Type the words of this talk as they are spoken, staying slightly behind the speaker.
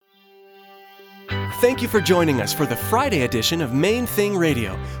Thank you for joining us for the Friday edition of Main Thing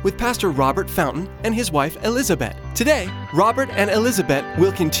Radio with Pastor Robert Fountain and his wife Elizabeth. Today, Robert and Elizabeth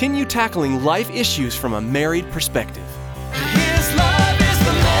will continue tackling life issues from a married perspective. His love is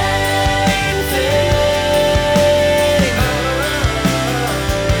the main thing.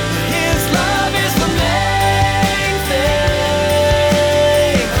 His love is the main thing.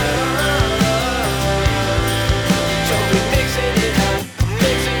 So we're mixing it up,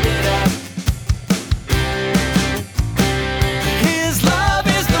 mixing it up. His love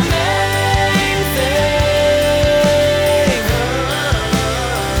is the main thing.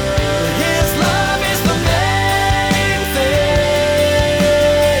 His love is the main thing.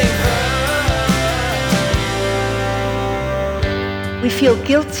 We feel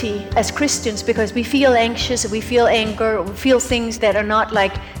guilty as Christians because we feel anxious, we feel anger, we feel things that are not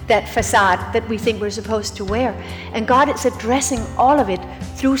like that facade that we think we're supposed to wear. And God is addressing all of it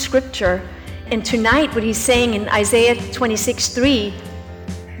through Scripture. And tonight, what He's saying in Isaiah 26:3,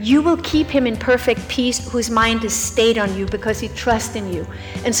 you will keep him in perfect peace whose mind is stayed on you because he trusts in you.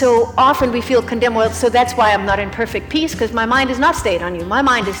 And so often we feel condemned, well, so that's why I'm not in perfect peace, because my mind is not stayed on you. My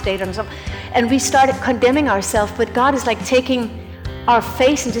mind is stayed on something. And we started condemning ourselves, but God is like taking our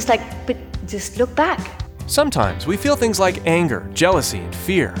face and but just look back. Sometimes we feel things like anger, jealousy, and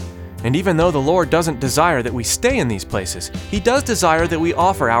fear. And even though the Lord doesn't desire that we stay in these places, He does desire that we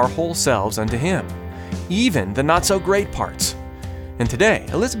offer our whole selves unto Him, even the not-so-great parts. And today,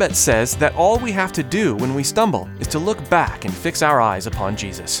 Elizabeth says that all we have to do when we stumble is to look back and fix our eyes upon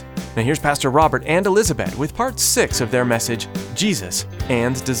Jesus. Now here's Pastor Robert and Elizabeth with part 6 of their message, Jesus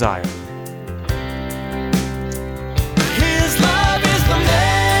and Desire. His love is the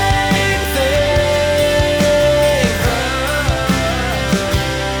main thing.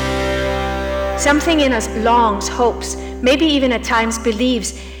 Something in us longs, hopes, maybe even at times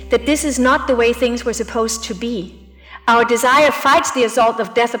believes that this is not the way things were supposed to be. Our desire fights the assault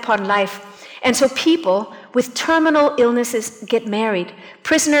of death upon life. And so people with terminal illnesses get married.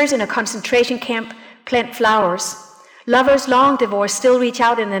 Prisoners in a concentration camp plant flowers. Lovers long divorced still reach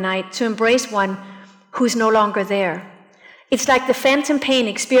out in the night to embrace one who's no longer there. It's like the phantom pain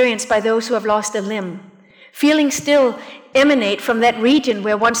experienced by those who have lost a limb. Feelings still emanate from that region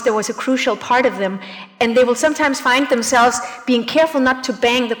where once there was a crucial part of them, and they will sometimes find themselves being careful not to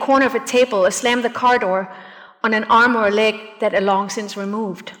bang the corner of a table or slam the car door on an arm or a leg that are long since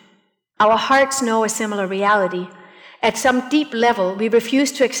removed. Our hearts know a similar reality. At some deep level, we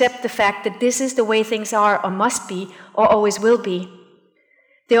refuse to accept the fact that this is the way things are or must be or always will be.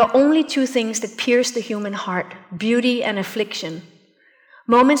 There are only two things that pierce the human heart: beauty and affliction.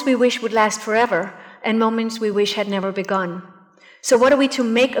 Moments we wish would last forever and moments we wish had never begun. So what are we to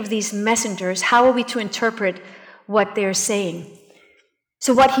make of these messengers? How are we to interpret what they're saying?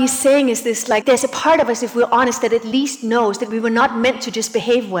 So what he's saying is this, like there's a part of us, if we're honest, that at least knows that we were not meant to just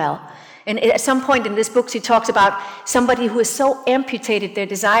behave well. And at some point in this book, he talks about somebody who has so amputated their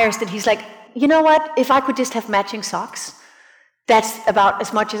desires that he's like, you know what, if I could just have matching socks, that's about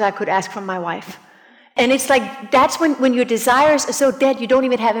as much as I could ask from my wife. And it's like, that's when your desires are so dead, you don't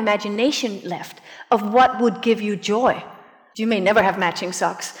even have imagination left of what would give you joy. You may never have matching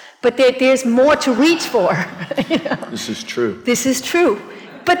socks, but there's more to reach for. You know? This is true. This is true.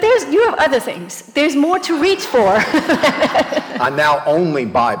 But you have other things. There's more to reach for. I now only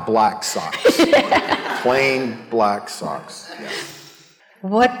buy black socks. Plain black socks. Yeah.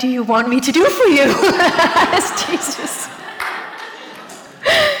 What do you want me to do for you? Asked Jesus.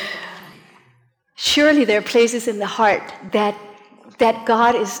 Surely there are places in the heart that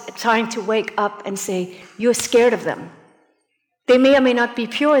God is trying to wake up and say, you're scared of them. They may or may not be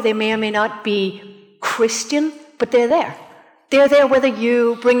pure, they may or may not be Christian, but they're there. They're there whether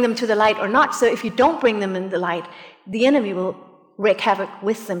you bring them to the light or not. So if you don't bring them in the light, the enemy will wreak havoc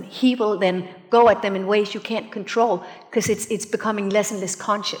with them. He will then go at them in ways you can't control because it's becoming less and less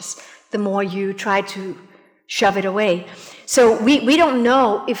conscious the more you try to shove it away. So we don't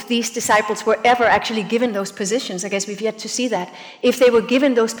know if these disciples were ever actually given those positions. I guess we've yet to see that. If they were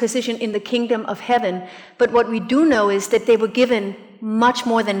given those positions in the kingdom of heaven. But what we do know is that they were given much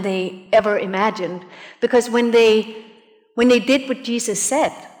more than they ever imagined. Because when they did what Jesus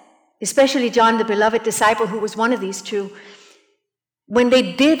said, especially John, the beloved disciple, who was one of these two, when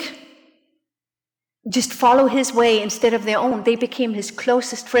they did just follow his way instead of their own, they became his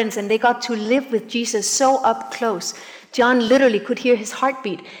closest friends, and they got to live with Jesus so up close. John literally could hear his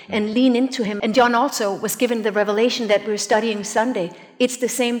heartbeat and lean into him. And John also was given the revelation that we're studying Sunday. It's the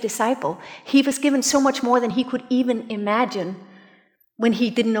same disciple. He was given so much more than he could even imagine when he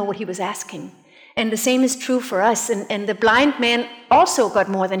didn't know what he was asking. And the same is true for us. And the blind man also got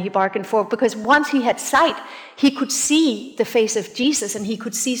more than he bargained for, because once he had sight, he could see the face of Jesus, and he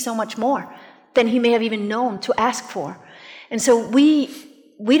could see so much more than he may have even known to ask for. And so we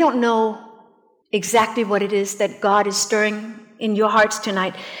don't know exactly what it is that God is stirring in your hearts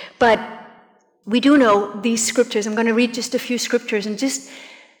tonight, but we do know these scriptures. I'm going to read just a few scriptures and just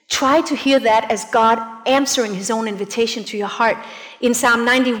try to hear that as God answering his own invitation to your heart. In Psalm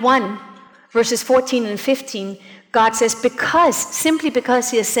 91, verses 14 and 15, God says, simply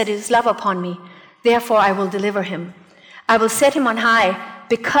because he has set his love upon me, therefore I will deliver him. I will set him on high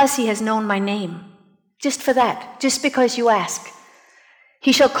because he has known my name. Just for that, just because you ask.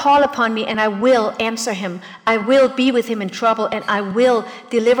 He shall call upon me, and I will answer him. I will be with him in trouble, and I will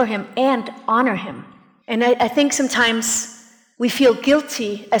deliver him and honor him. And I think sometimes we feel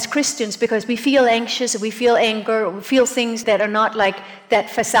guilty as Christians because we feel anxious, or we feel anger, or we feel things that are not like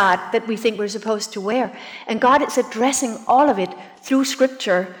that facade that we think we're supposed to wear. And God is addressing all of it through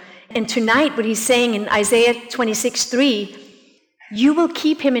Scripture. And tonight, what he's saying in Isaiah 26:3, you will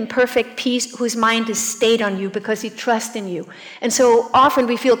keep him in perfect peace whose mind is stayed on you because he trusts in you. And so often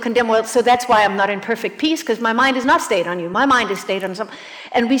we feel condemned. Well, so that's why I'm not in perfect peace, because my mind is not stayed on you. My mind is stayed on something.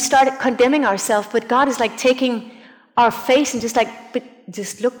 And we start condemning ourselves, but God is like taking our face and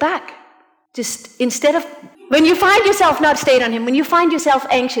just look back. Just instead of, when you find yourself not stayed on him, when you find yourself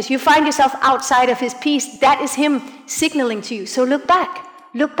anxious, you find yourself outside of his peace, that is him signaling to you. So look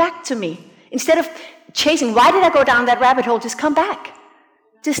back to me. Instead of chasing, why did I go down that rabbit hole? Just come back.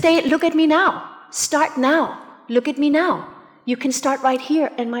 Just look at me now. Start now. Look at me now. You can start right here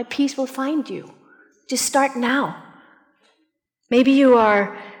and my peace will find you. Just start now. Maybe you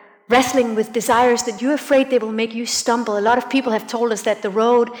are wrestling with desires that you're afraid they will make you stumble. A lot of people have told us that the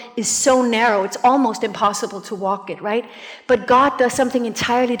road is so narrow, it's almost impossible to walk it, right? But God does something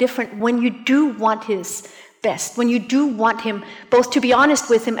entirely different when you do want his best, when you do want him both to be honest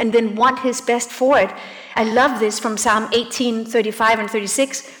with him and then want his best for it. I love this from Psalm 18:35 and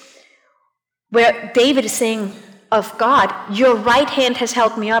 36, where David is saying of God, your right hand has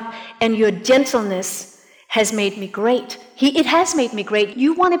held me up and your gentleness has made me great. It has made me great.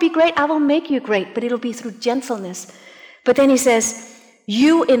 You want to be great? I will make you great, but it'll be through gentleness. But then he says,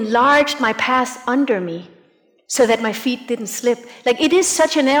 you enlarged my path under me so that my feet didn't slip. Like, it is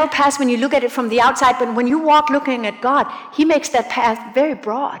such a narrow path when you look at it from the outside, but when you walk looking at God, he makes that path very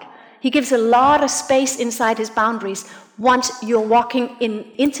broad. He gives a lot of space inside his boundaries once you're walking in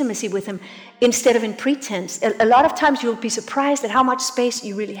intimacy with him instead of in pretense. A lot of times you'll be surprised at how much space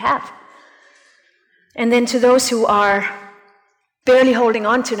you really have. And then to those who are barely holding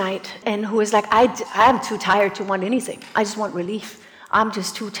on tonight and who is like, I'm too tired to want anything. I just want relief. I'm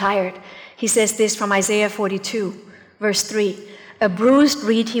just too tired. He says this from Isaiah 42, verse 3. A bruised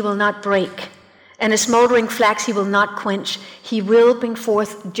reed he will not break, and a smoldering flax he will not quench. He will bring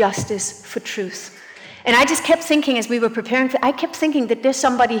forth justice for truth. And I just kept thinking as we were preparing, I kept thinking that there's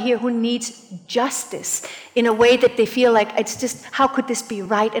somebody here who needs justice in a way that they feel like it's just, how could this be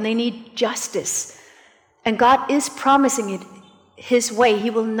right? And they need justice. And God is promising it his way.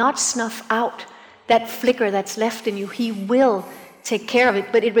 He will not snuff out that flicker that's left in you. He will take care of it,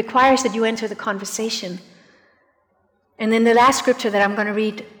 but it requires that you enter the conversation. And then the last scripture that I'm going to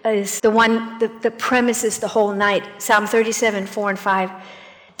read is the one that premises the whole night. Psalm 37, 4 and 5.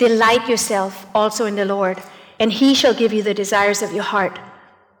 Delight yourself also in the Lord, and he shall give you the desires of your heart.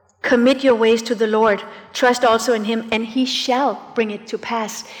 Commit your ways to the Lord. Trust also in him, and he shall bring it to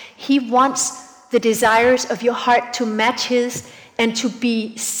pass. He wants the desires of your heart to match his and to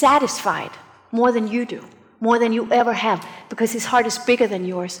be satisfied more than you do, more than you ever have, because his heart is bigger than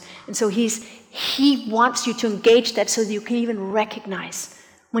yours. And so he wants you to engage that so that you can even recognize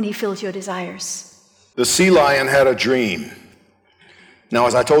when he fills your desires. The sea lion had a dream. Now,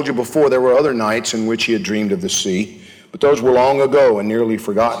 as I told you before, there were other nights in which he had dreamed of the sea, but those were long ago and nearly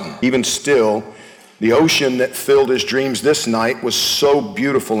forgotten. Even still, the ocean that filled his dreams this night was so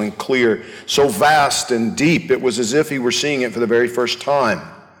beautiful and clear, so vast and deep, it was as if he were seeing it for the very first time.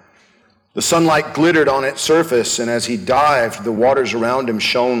 The sunlight glittered on its surface, and as he dived, the waters around him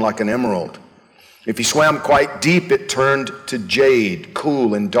shone like an emerald. If he swam quite deep, it turned to jade,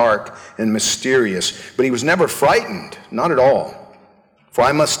 cool and dark and mysterious. But he was never frightened, not at all. For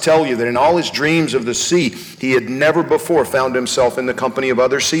I must tell you that in all his dreams of the sea, he had never before found himself in the company of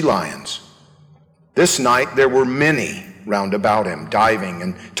other sea lions. This night there were many round about him, diving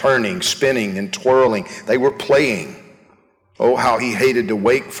and turning, spinning and twirling. They were playing. Oh, how he hated to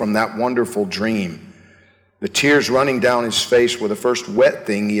wake from that wonderful dream. The tears running down his face were the first wet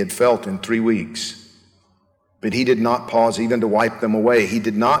thing he had felt in 3 weeks. But he did not pause even to wipe them away. He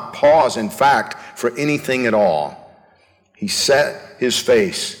did not pause, in fact, for anything at all, he set his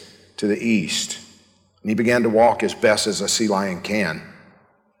face to the east, and he began to walk as best as a sea lion can.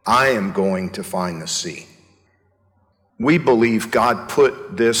 I am going to find the sea. We believe God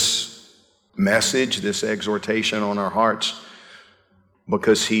put this message, this exhortation on our hearts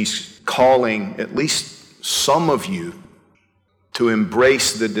because he's calling at least some of you to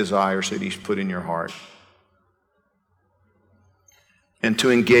embrace the desires that he's put in your heart and to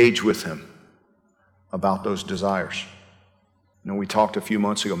engage with him about those desires. You know, we talked a few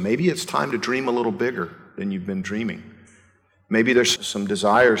months ago, maybe it's time to dream a little bigger than you've been dreaming. Maybe there's some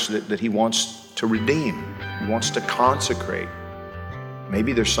desires that he wants to redeem. He wants to consecrate.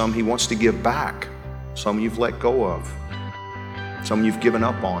 Maybe there's some he wants to give back. Some you've let go of. Some you've given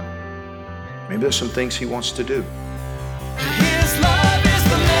up on. Maybe there's some things he wants to do. His love is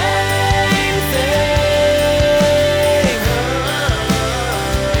the main thing.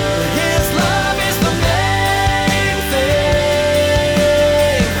 His love is the main thing.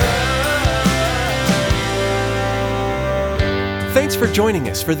 Thanks for joining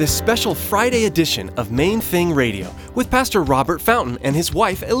us for this special Friday edition of Main Thing Radio with Pastor Robert Fountain and his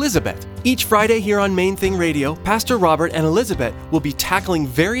wife, Elizabeth. Each Friday here on Main Thing Radio, Pastor Robert and Elizabeth will be tackling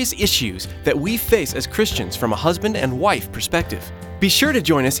various issues that we face as Christians from a husband and wife perspective. Be sure to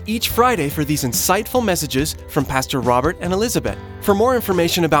join us each Friday for these insightful messages from Pastor Robert and Elizabeth. For more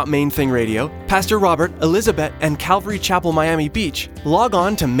information about Main Thing Radio, Pastor Robert, Elizabeth, and Calvary Chapel, Miami Beach, log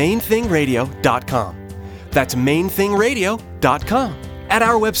on to mainthingradio.com. That's mainthingradio.com. At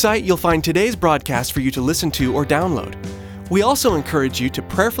our website, you'll find today's broadcast for you to listen to or download. We also encourage you to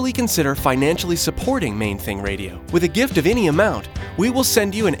prayerfully consider financially supporting Main Thing Radio. With a gift of any amount, we will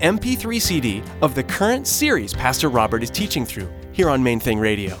send you an MP3 CD of the current series Pastor Robert is teaching through here on Main Thing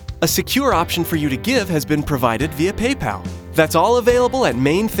Radio. A secure option for you to give has been provided via PayPal. That's all available at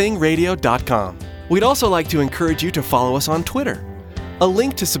mainthingradio.com. We'd also like to encourage you to follow us on Twitter. A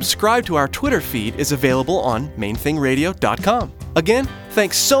link to subscribe to our Twitter feed is available on mainthingradio.com. Again,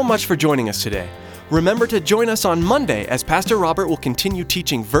 thanks so much for joining us today. Remember to join us on Monday as Pastor Robert will continue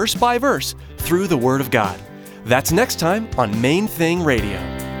teaching verse by verse through the Word of God. That's next time on Main Thing Radio.